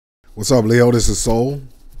What's up, Leo? This is Soul.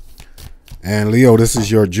 And Leo, this is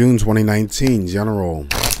your June 2019 general.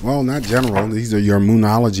 Well, not general. These are your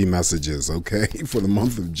Moonology messages, okay, for the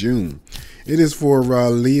month of June. It is for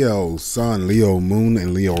Leo Sun, Leo Moon,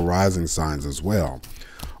 and Leo Rising signs as well.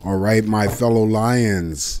 All right, my fellow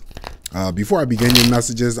Lions. Before I begin your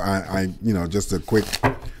messages, just a quick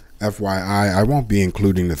FYI, I won't be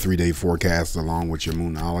including the 3-day forecast along with your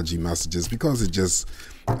Moonology messages because it just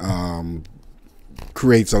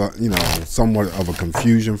creates somewhat of a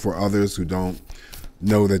confusion for others who don't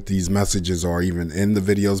know that these messages are even in the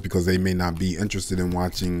videos because they may not be interested in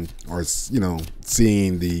watching or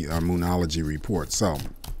seeing the Moonology report. So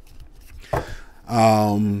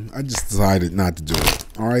I just decided not to do it.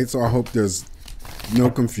 All right, so I hope there's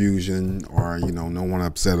no confusion or no one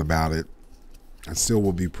upset about it. I still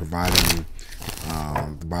will be providing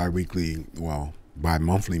the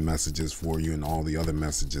bi-monthly messages for you and all the other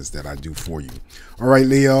messages that I do for you. All right,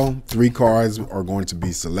 Leo, 3 cards are going to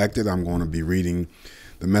be selected. I'm going to be reading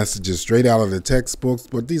the messages straight out of the textbooks,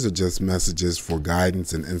 but these are just messages for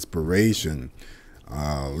guidance and inspiration,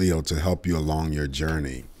 Leo, to help you along your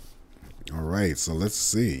journey. All right, so let's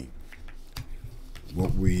see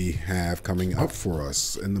what we have coming up for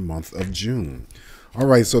us in the month of June. All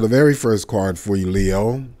right, so the very first card for you,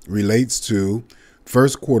 Leo, relates to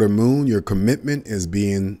first quarter moon. Your commitment is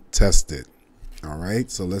being tested. All right,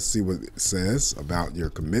 so let's see what it says about your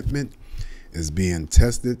commitment is being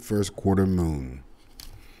tested, first quarter moon.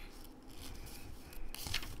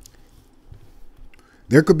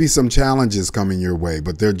 There could be some challenges coming your way,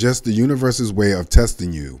 but they're just the universe's way of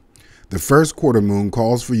testing you. The first quarter moon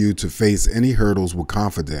calls for you to face any hurdles with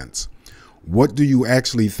confidence. What do you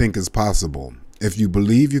actually think is possible? If you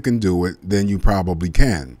believe you can do it, then you probably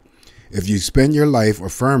can. If you spend your life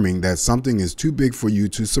affirming that something is too big for you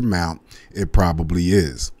to surmount, it probably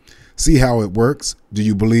is. See how it works? Do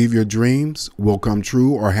you believe your dreams will come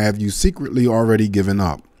true, or have you secretly already given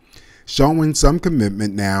up? Showing some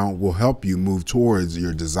commitment now will help you move towards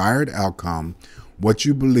your desired outcome. What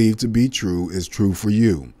you believe to be true is true for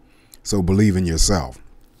you. So believe in yourself.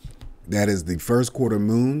 That is the first quarter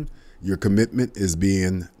moon. Your commitment is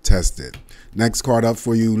being tested. Next card up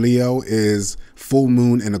for you, Leo, is full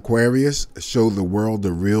moon in Aquarius. Show the world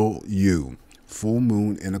the real you. Full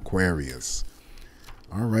moon in Aquarius.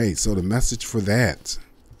 All right, so the message for that.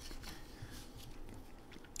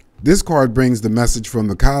 This card brings the message from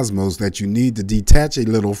the cosmos that you need to detach a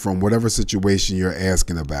little from whatever situation you're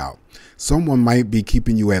asking about. Someone might be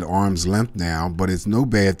keeping you at arm's length now, but it's no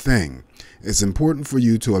bad thing. It's important for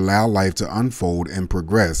you to allow life to unfold and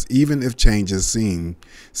progress, even if changes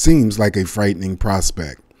seems like a frightening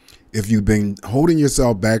prospect. If you've been holding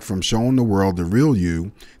yourself back from showing the world the real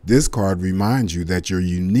you, this card reminds you that your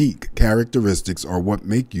unique characteristics are what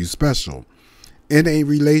make you special. In a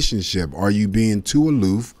relationship, are you being too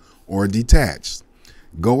aloof or detached?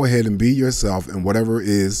 Go ahead and be yourself in whatever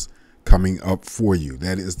is coming up for you.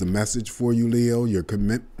 That is the message for you, Leo.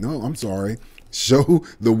 Show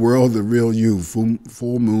the world the real you.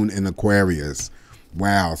 Full moon in Aquarius.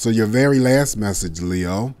 Wow. So your very last message,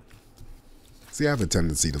 Leo. See, I have a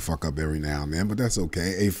tendency to fuck up every now and then, but that's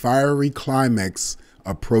okay. A fiery climax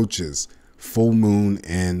approaches. Full moon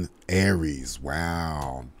in Aries.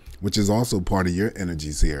 Wow. Which is also part of your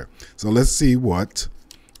energies here. So let's see what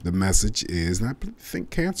the message is. And I think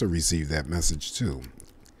Cancer received that message too.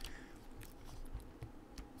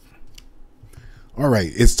 All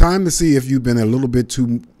right, it's time to see if you've been a little bit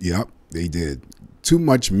too, yep, they did. Too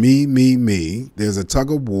much me, me, me. There's a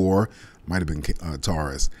tug of war, might have been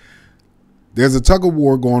Taurus. There's a tug of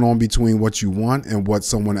war going on between what you want and what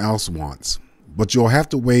someone else wants. But you'll have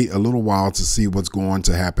to wait a little while to see what's going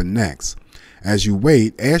to happen next. As you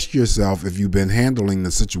wait, ask yourself if you've been handling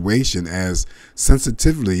the situation as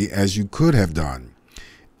sensitively as you could have done.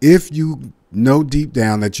 If you know deep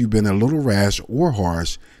down that you've been a little rash or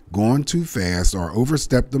harsh, gone too fast, or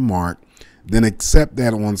overstepped the mark, then accept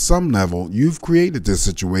that on some level you've created this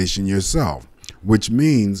situation yourself, which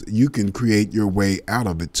means you can create your way out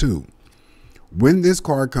of it too. When this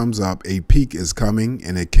card comes up, a peak is coming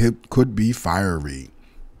and it could be fiery.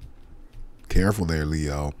 Careful there,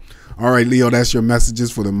 Leo. All right, Leo, that's your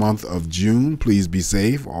messages for the month of June. Please be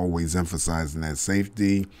safe. Always emphasizing that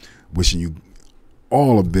safety. Wishing you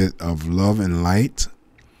all a bit of love and light.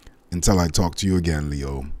 Until I talk to you again,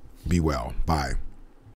 Leo. Be well. Bye.